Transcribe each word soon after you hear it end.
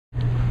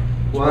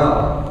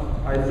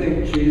Well, I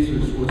think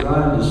Jesus was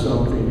on to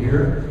something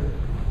here.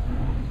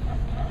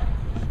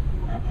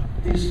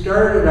 He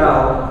started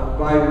out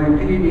by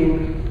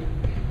repeating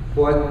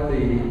what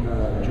the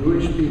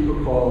Jewish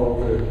people call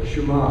the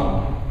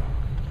semon.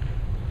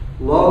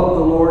 Love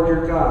the Lord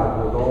your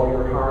God with all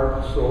your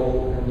heart,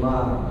 soul, and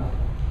mind.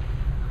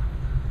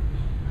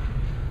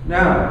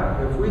 Now,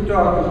 if we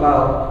talk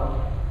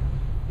about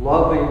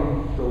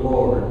loving the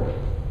Lord,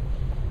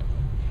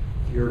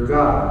 your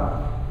God,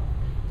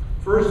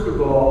 first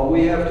of all,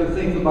 we have to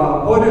think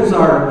about what is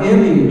our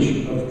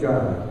image of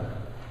God.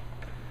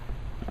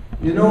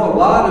 You know, a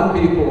lot of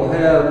people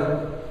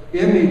have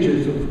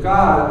images of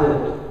God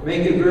that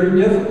make it very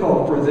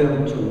difficult for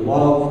them to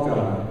love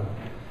God.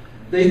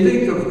 They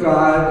think of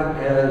God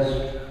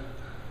as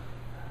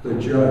the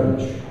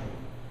judge.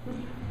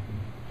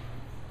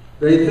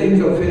 They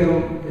think of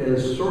him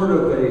as sort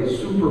of a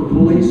super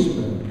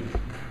policeman.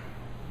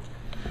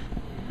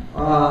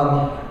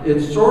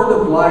 It's sort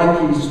of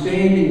like he's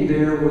standing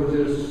there with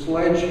this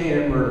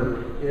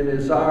sledgehammer in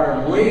his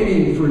arm,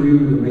 waiting for you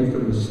to make a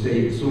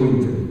mistake so he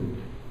can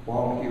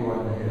bonk you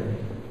on the head.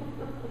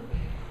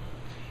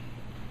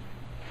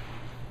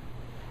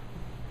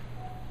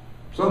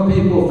 Some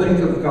people think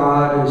of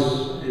God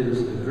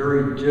as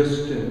very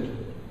distant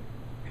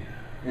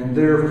and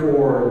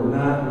therefore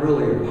not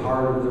really a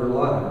part of their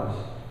lives.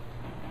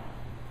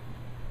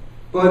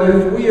 But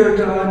if we are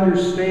to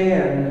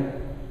understand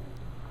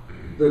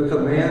the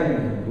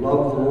commandment,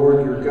 love the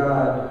Lord your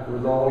God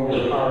with all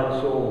your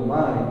heart, soul, and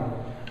mind,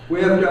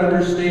 we have to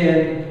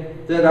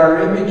understand that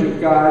our image of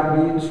God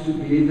needs to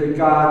be that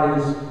God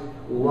is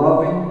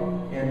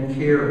loving and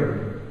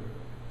caring.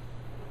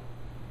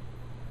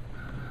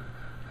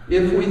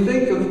 If we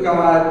think of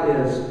God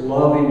as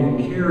loving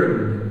and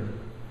caring,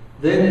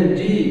 then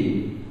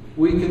indeed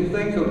we can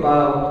think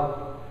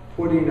about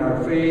putting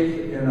our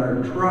faith and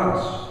our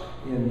trust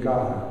in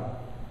God.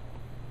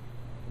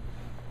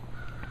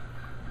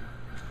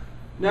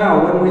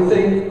 Now, when we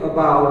think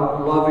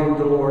about loving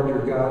the Lord your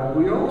God,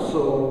 we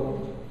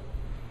also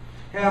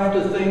have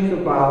to think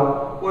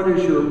about what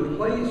is your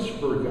place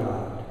for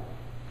God.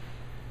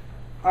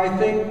 I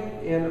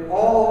think in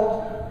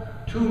all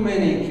too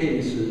many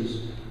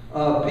cases,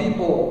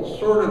 people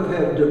sort of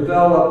have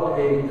developed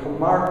a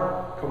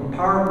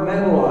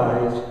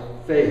compartmentalized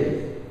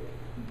faith.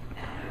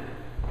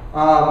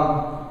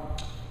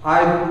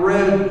 I've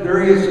read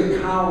various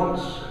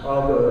accounts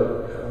of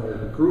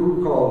a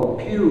group called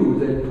Pew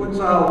that puts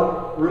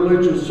out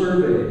religious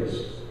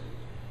surveys.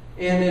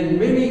 And in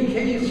many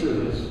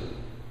cases,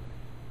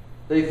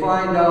 they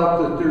find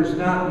out that there's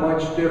not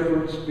much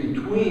difference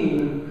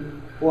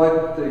between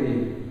what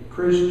the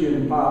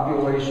Christian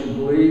population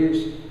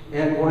believes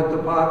and what the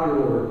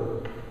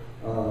popular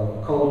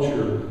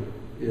culture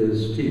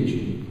is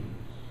teaching.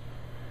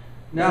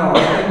 Now,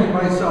 I think to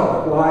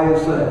myself, why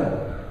is that?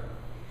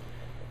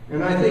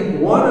 And I think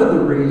one of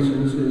the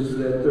reasons is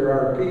that there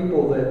are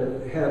people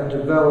that have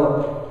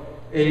developed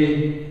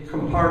a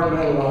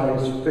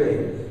compartmentalized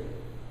faith.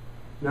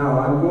 Now,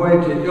 I'm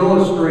going to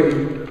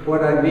illustrate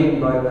what I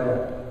mean by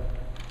that.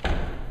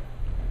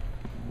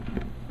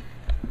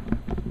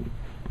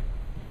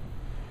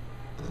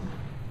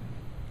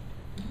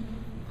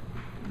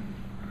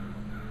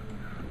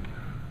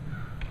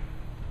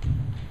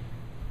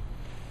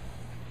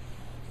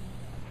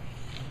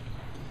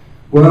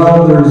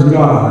 Well, there's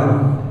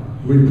God.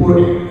 We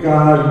put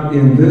God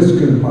in this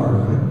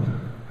compartment.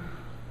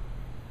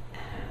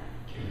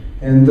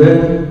 And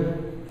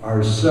then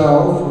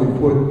ourself, we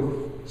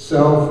put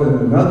self in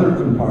another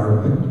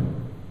compartment.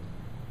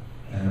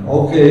 And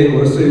okay,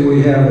 let's say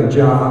we have a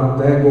job,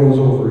 that goes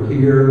over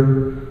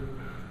here.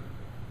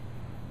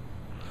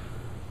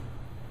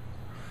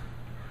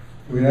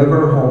 We have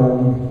our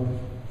home.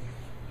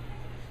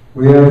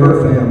 We have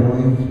our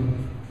family.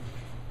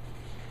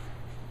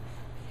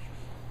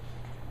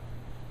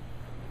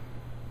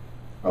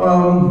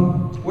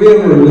 We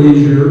have our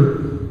leisure.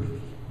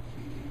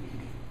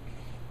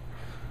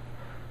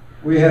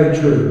 We have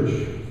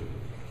church.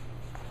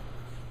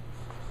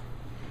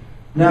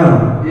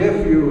 Now,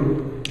 if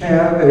you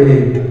have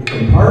a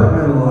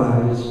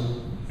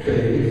compartmentalized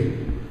faith,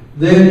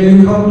 then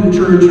you come to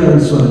church on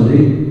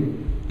Sunday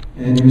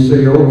and you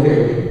say,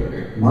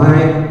 okay,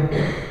 my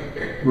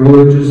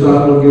religious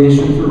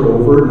obligations are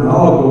over, now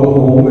I'll go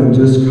home and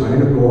just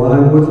kind of go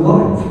on with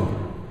life.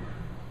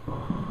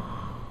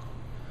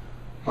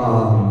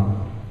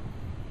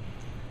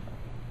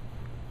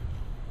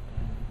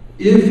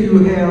 If you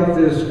have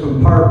this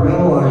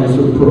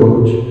compartmentalized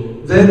approach,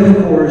 then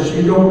of course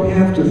you don't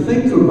have to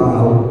think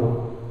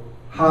about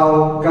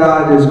how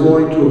God is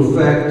going to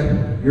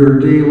affect your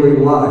daily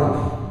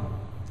life.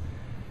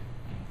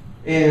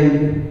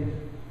 And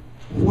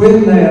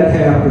when that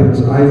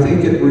happens, I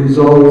think it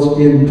results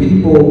in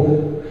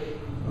people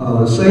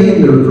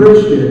saying they're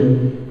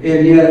Christian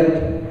and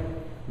yet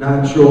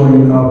not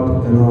showing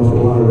up an awful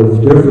lot of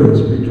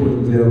difference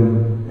between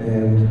them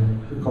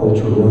and the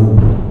culture around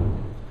them.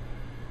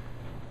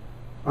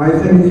 I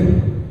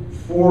think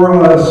for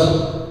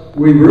us,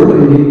 we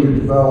really need to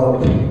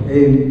develop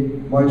a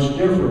much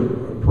different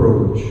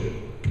approach.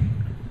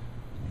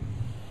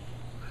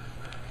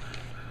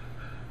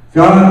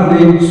 God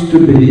needs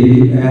to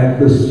be at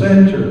the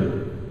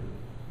center.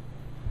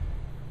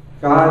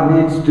 God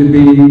needs to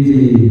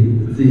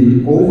be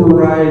the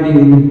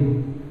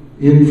overriding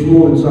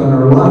influence on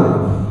our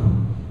life.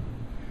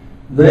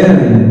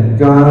 Then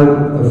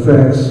God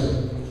affects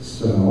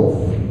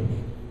self,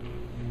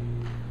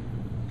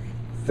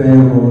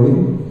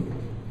 family,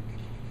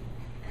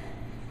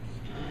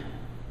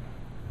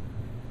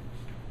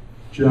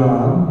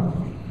 job.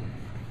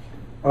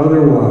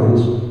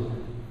 Otherwise,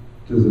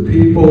 do the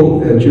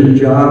people at your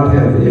job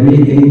have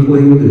any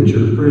inkling that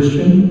you're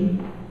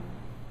Christian?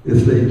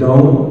 If they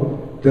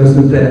don't,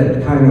 doesn't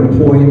that kind of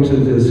point to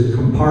this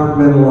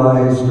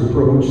compartmentalized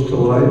approach to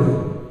life?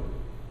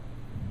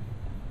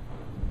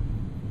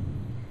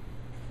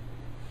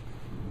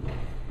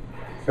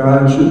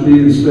 God should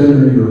be the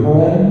center of your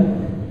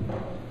home,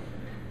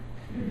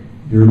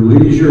 your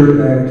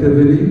leisure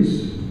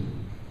activities,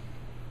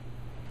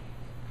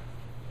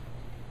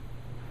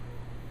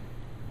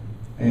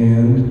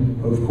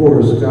 and, of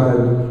course,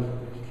 God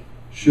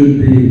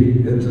should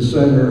be at the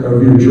center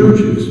of your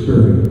church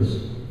experience.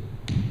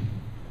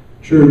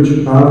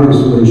 Church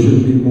obviously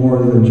should be more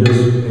than just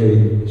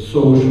a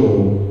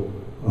social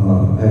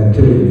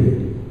activity.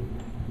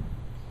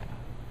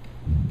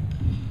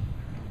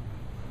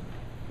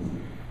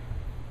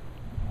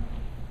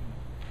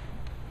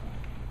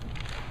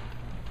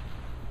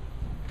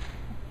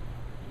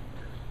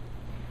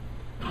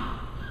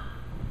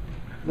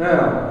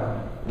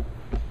 Now,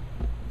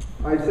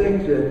 I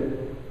think that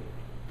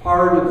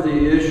part of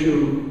the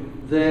issue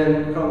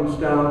then comes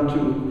down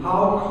to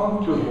how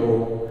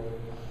comfortable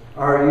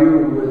are you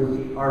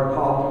with our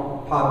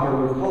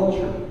popular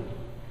culture?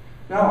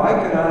 Now, I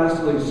can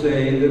honestly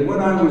say that when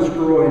I was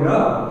growing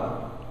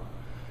up,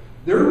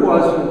 there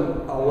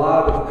wasn't a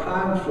lot of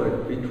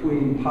conflict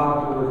between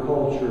popular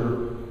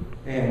culture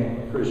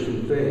and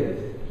Christian faith.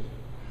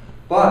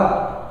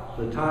 But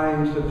the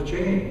times have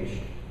changed.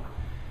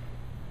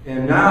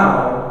 And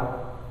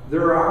now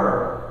there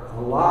are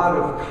a lot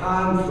of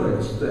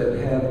conflicts that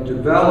have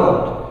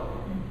developed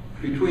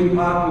between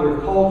popular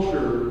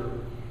culture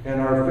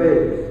and our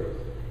faith.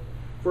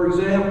 For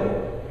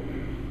example,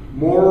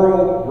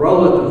 moral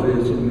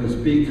relativism is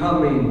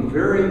becoming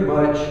very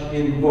much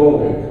in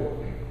vogue.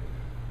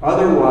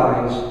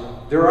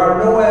 Otherwise, there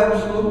are no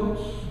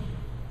absolutes.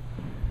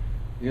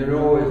 You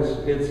know,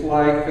 it's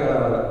like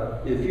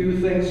if you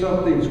think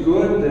something's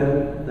good,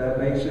 then that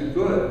makes it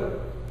good.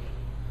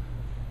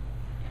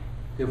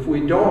 If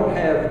we don't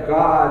have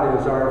God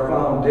as our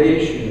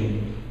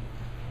foundation,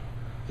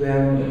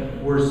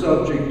 then we're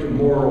subject to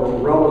moral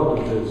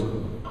relativism.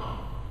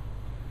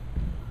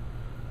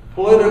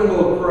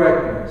 Political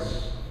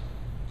correctness.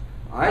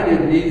 I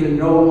didn't even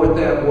know what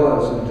that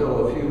was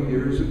until a few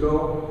years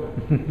ago.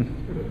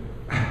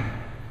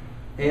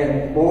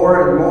 And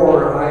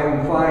more I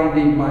am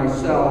finding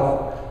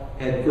myself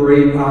at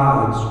great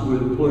odds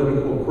with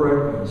political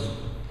correctness.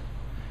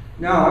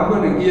 Now, I'm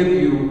going to give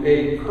you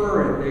a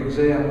current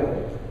example.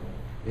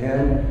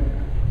 And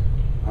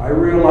I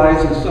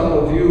realize that some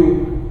of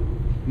you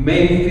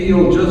may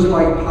feel just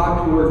like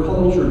popular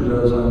culture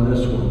does on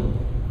this one.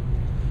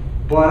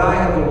 But I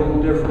have a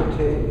little different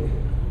take.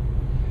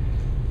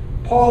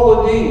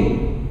 Paula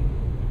Dean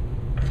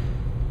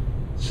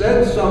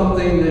said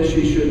something that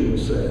she shouldn't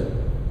have said.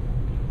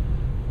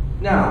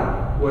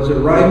 Now, was it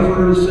right for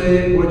her to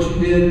say what she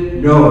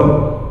did?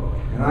 No.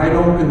 And I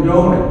don't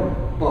condone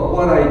it. But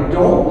what I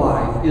don't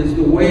like is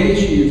the way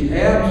she's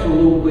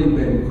absolutely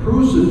been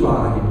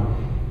crucified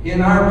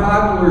in our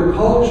popular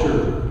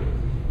culture.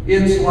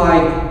 It's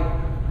like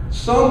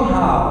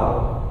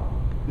somehow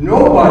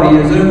nobody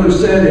has ever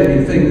said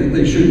anything that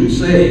they shouldn't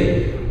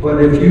say,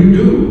 but if you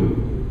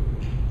do,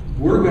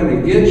 we're going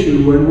to get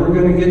you and we're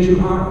going to get you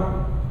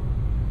hard.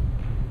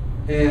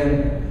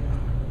 And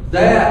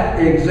that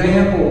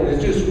example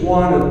is just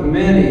one of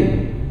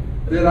many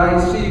that I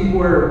see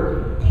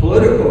where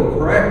political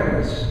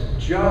correctness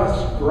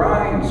just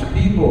grinds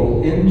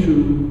people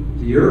into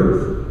the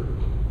earth.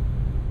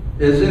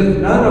 As if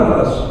none of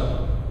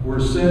us were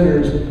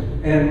sinners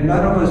and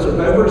none of us have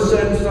ever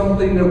said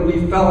something that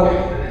we felt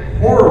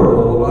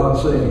horrible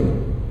about saying.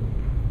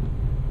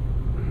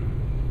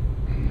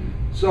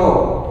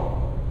 So,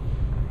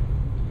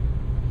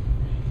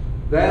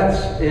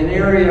 that's an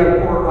area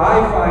where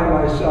I find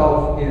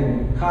myself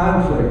in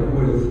conflict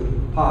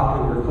with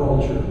popular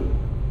culture.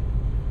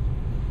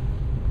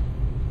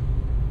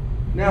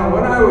 Now,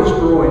 when I was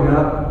growing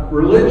up,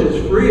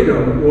 religious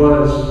freedom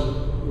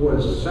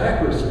was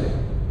sacrosanct.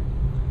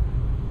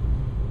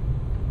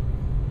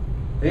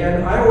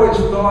 And I always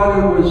thought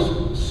it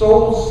was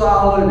so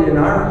solid in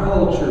our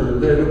culture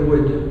that it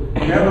would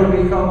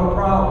never become a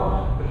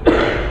problem.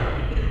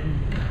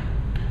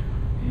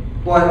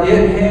 But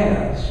it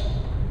has.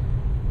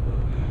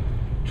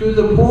 To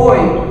the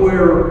point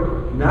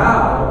where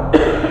now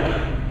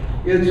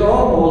it's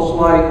almost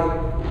like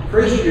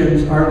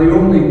Christians are the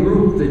only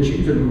group that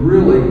you can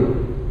really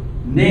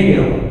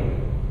nail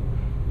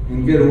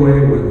and get away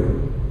with it.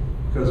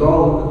 Because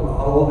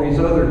all these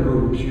other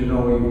groups, you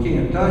know, you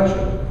can't touch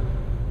them.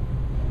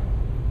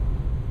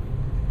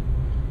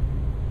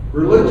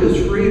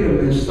 Religious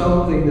freedom is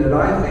something that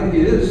I think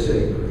is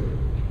sacred.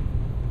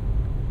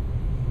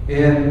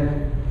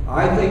 And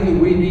I think that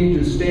we need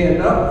to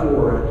stand up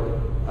for it.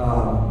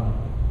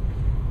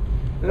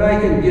 And I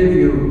can give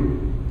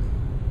you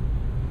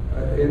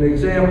an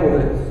example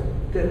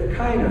that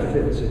kind of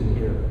fits in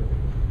here.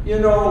 You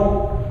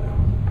know,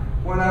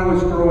 when I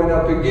was growing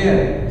up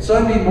again,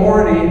 Sunday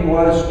morning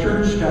was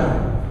church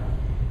time.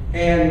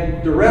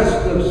 And the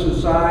rest of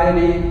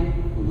society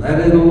let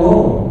it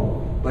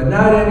alone. But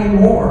not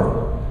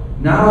anymore.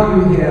 Now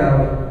you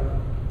have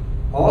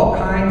all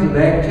kinds of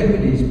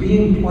activities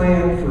being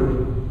planned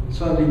for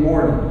Sunday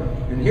morning.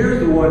 And here's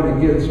the one that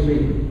gets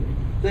me.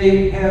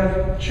 They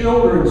have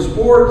children's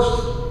sports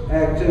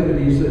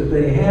activities that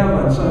they have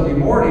on Sunday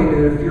morning,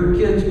 and if your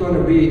kid's going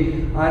to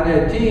be on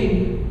that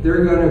team,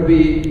 they're going to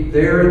be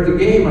there at the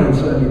game on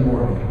Sunday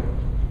morning.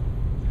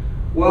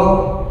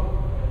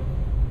 Well,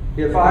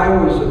 if I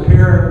was a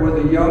parent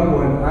with a young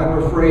one,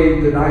 I'm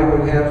afraid that I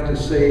would have to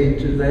say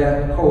to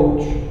that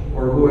coach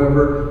or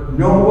whoever,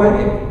 no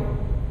way.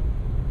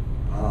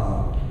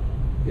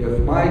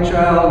 If my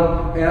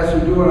child has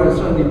to do it on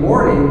Sunday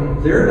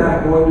morning, they're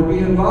not going to be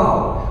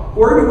involved.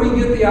 Where do we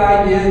get the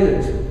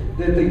idea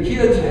that the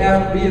kids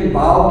have to be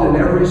involved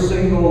in every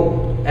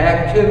single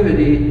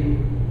activity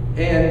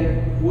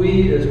and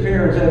we as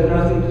parents have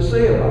nothing to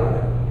say about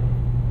it?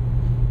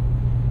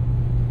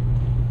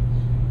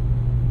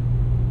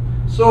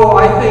 So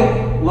I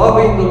think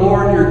loving the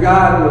Lord your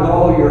God with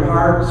all your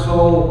heart,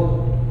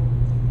 soul,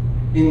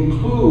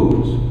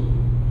 includes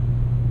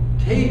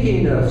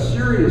taking a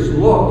serious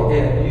look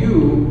at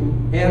you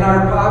and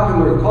our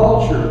popular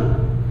culture.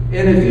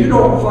 And if you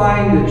don't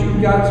find that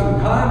you've got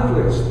some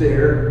conflicts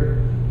there,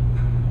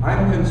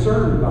 I'm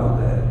concerned about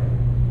that.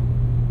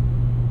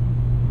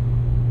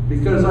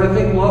 Because I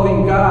think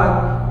loving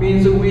God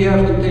means that we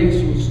have to take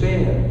some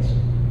stands.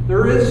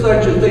 There is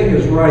such a thing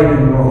as right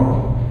and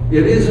wrong.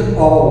 It isn't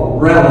all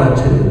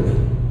relative.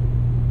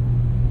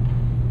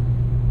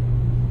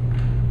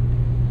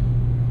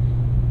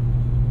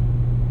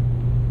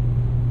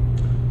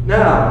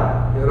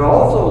 Now, it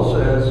also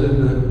says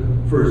in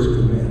the first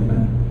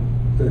commandment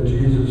that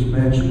Jesus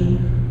mentioned,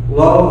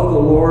 love the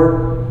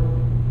Lord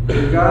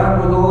your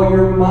God with all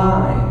your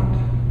mind.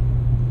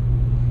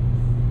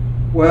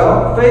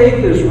 Well,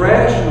 faith is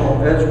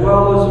rational as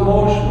well as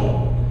emotional.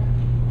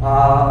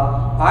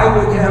 I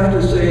would have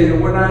to say that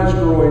when I was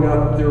growing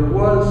up, there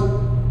was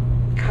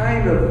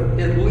kind of,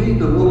 it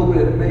leaned a little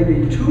bit,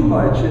 maybe too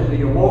much in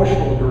the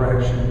emotional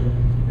direction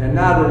and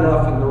not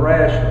enough in the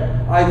rational.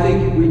 I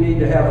think we need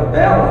to have a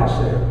balance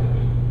there.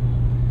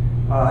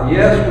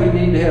 Yes, we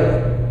need to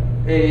have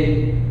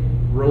a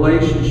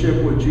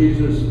relationship with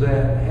Jesus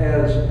that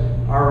has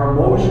our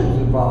emotions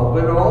involved,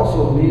 but it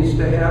also needs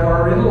to have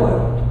our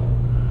intellect.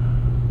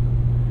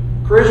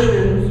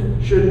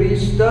 Christians should be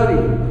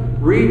studying,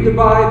 read the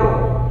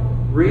Bible,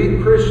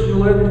 read Christian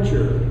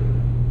literature,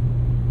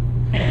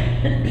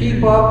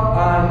 keep up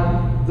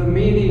on the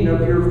meaning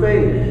of your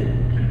faith.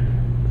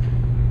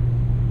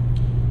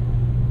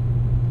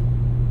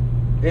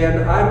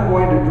 And I'm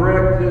going to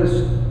direct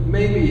this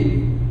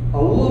maybe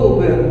a little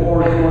bit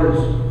more towards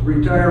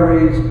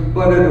retirees,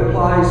 but it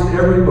applies to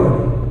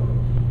everybody.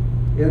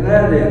 And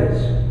that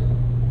is,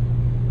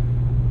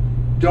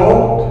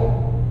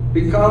 don't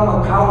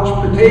become a couch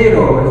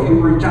potato if you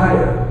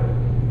retire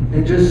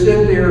and just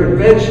sit there and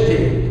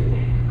vegetate.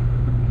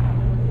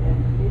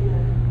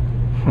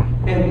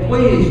 And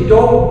please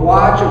don't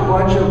watch a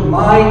bunch of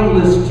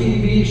mindless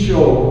TV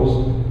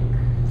shows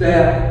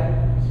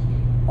that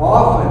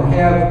often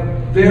have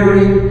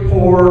very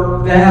poor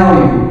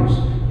values.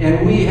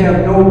 And we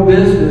have no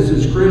business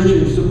as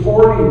Christians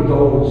supporting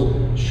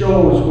those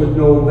shows with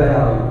no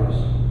values.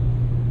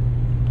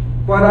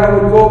 But I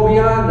would go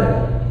beyond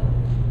that.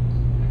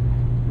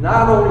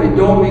 Not only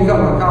don't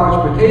become a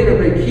couch potato,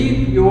 but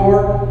keep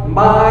your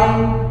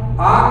mind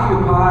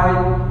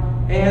occupied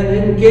and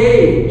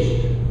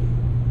engaged.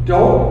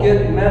 Don't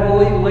get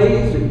mentally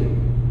lazy.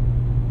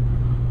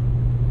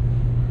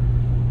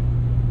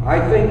 I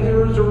think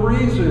there's a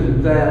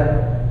reason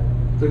that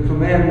the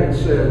commandment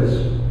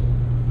says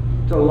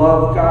to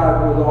love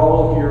God with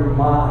all of your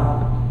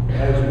mind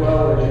as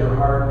well as your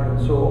heart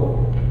and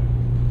soul.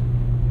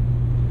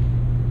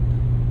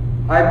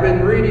 I've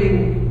been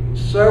reading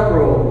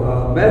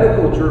several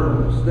medical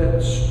journals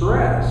that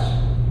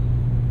stress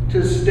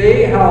to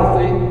stay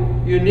healthy,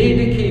 you need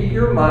to keep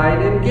your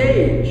mind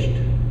engaged.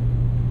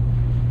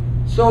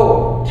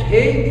 So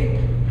take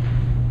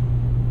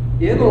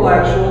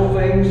intellectual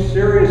things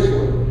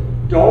seriously.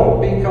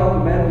 Don't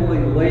become mentally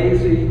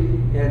lazy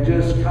and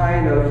just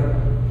kind of,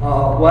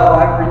 well,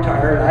 I'm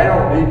retired, I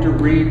don't need to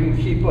read and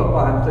keep up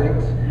on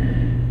things.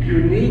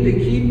 You need to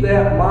keep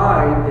that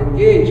mind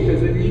engaged,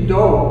 because if you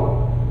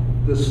don't,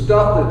 the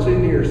stuff that's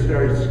in here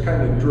starts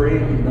kind of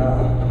draining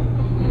out.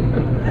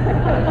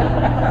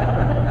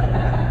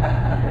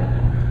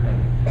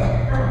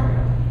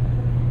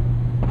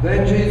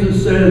 Then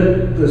Jesus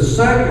said, the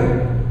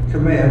second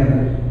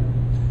commandment,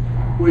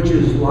 which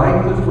is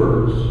like the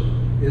first,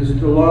 is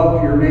to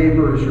love your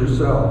neighbor as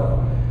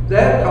yourself.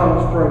 That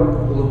comes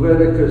from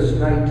Leviticus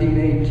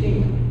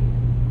 19:18.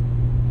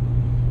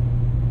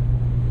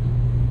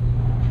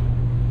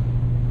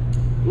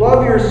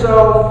 Love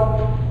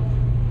yourself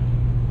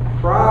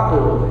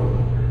properly.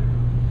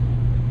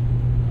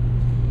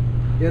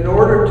 In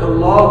order to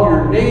love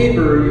your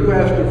neighbor, you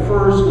have to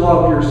first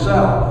love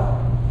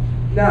yourself.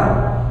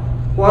 Now,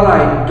 what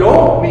I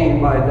don't mean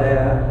by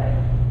that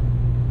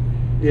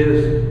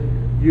is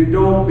you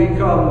don't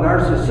become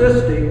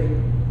narcissistic,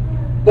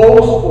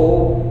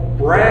 boastful,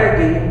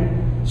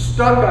 bragging,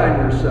 stuck on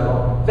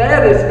yourself.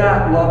 That is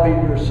not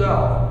loving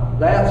yourself.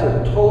 That's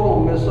a total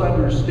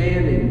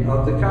misunderstanding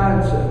of the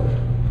concept.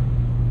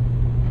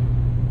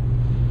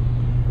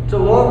 To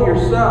love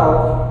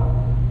yourself,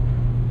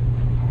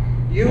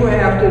 you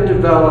have to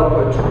develop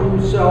a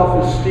true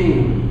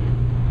self-esteem.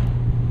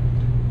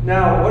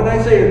 Now, when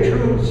I say a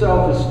true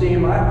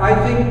self-esteem, I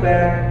think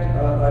back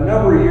a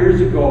number of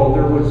years ago,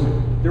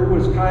 there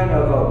was kind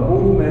of a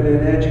movement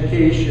in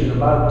education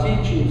about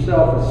teaching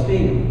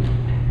self-esteem.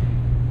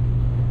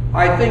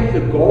 I think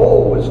the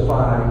goal was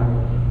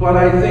fine, but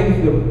I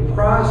think the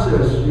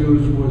process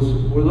used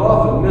was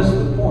often missed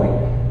the point.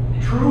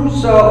 True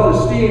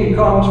self-esteem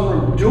comes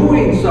from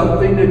doing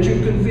something that you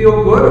can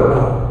feel good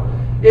about.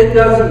 It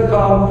doesn't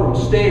come from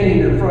standing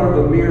in front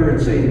of a mirror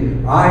and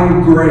saying,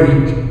 I'm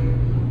great,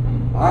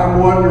 I'm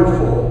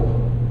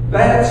wonderful.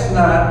 That's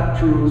not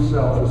true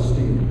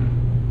self-esteem.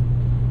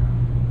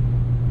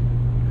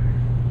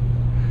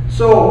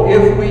 So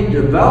if we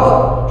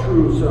develop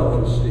true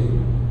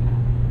self-esteem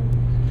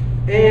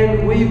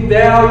and we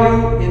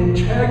value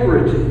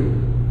integrity,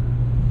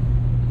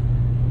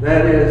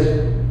 that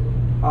is,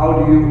 how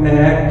do you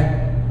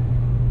act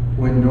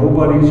when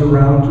nobody's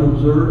around to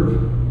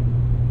observe?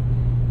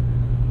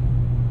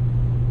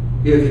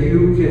 If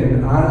you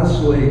can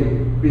honestly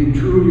be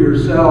true to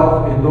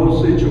yourself in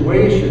those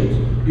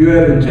situations, you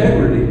have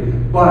integrity.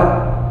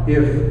 But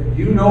if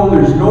you know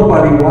there's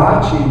nobody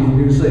watching and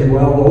you say,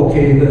 well,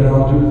 okay, then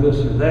I'll do this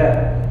or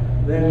that,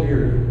 then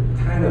you're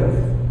kind of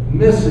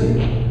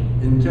missing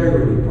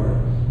integrity part.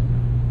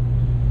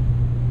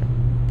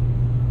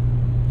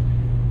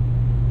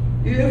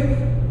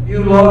 If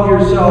you love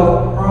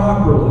yourself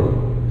properly,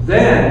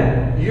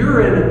 then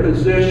you're in a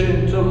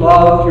position to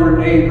love your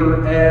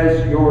neighbor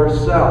as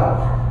yourself.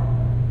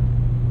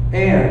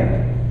 And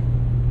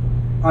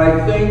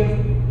I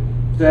think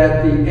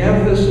that the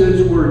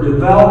emphasis we're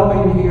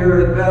developing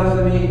here at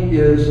Bethany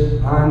is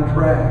on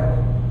track.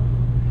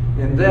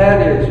 And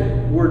that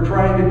is, we're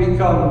trying to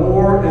become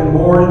more and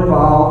more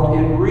involved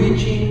in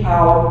reaching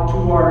out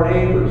to our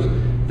neighbors.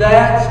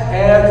 That's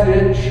as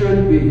it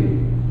should be.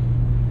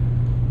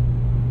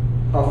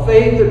 A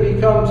faith that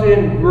becomes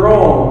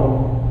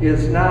ingrown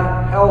is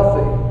not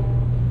healthy.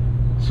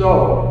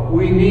 So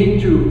we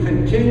need to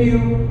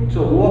continue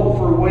to look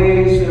for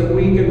ways that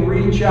we can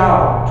reach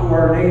out to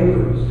our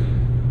neighbors,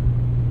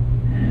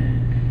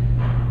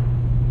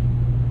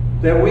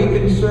 that we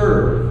can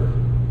serve.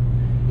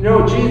 You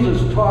know,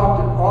 Jesus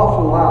talked an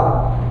awful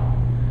lot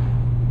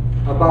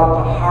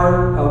about the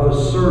heart of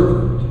a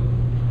servant.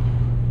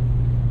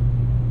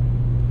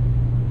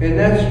 And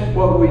that's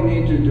what we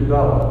need to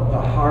develop,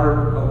 the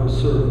heart of a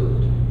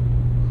servant,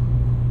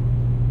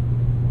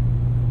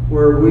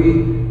 where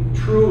we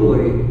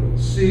truly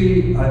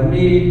see a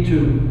need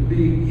to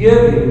be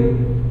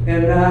giving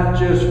and not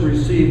just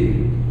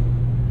receiving.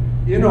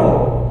 You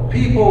know,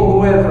 people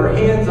who have their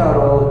hands out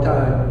all the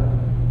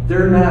time,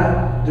 they're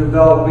not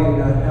developing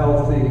a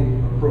healthy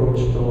approach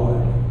to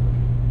life.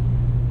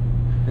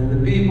 And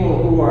the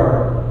people who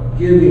are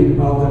giving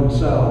of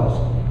themselves,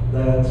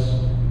 that's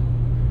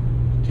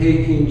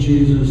taking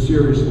Jesus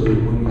seriously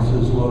when he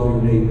says, love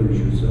your neighbor as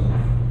yourself.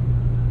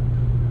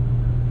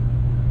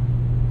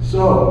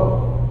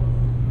 So,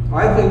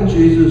 I think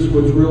Jesus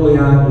was really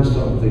on to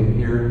something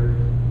here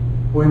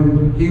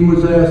when he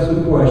was asked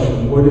the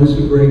question, what is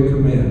the great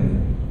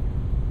commandment?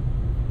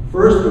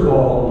 First of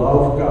all,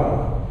 love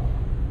God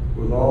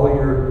with all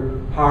your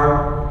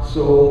heart,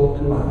 soul,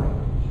 and mind.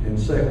 And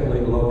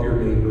secondly, love your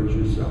neighbor as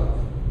yourself.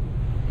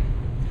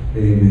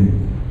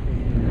 Amen.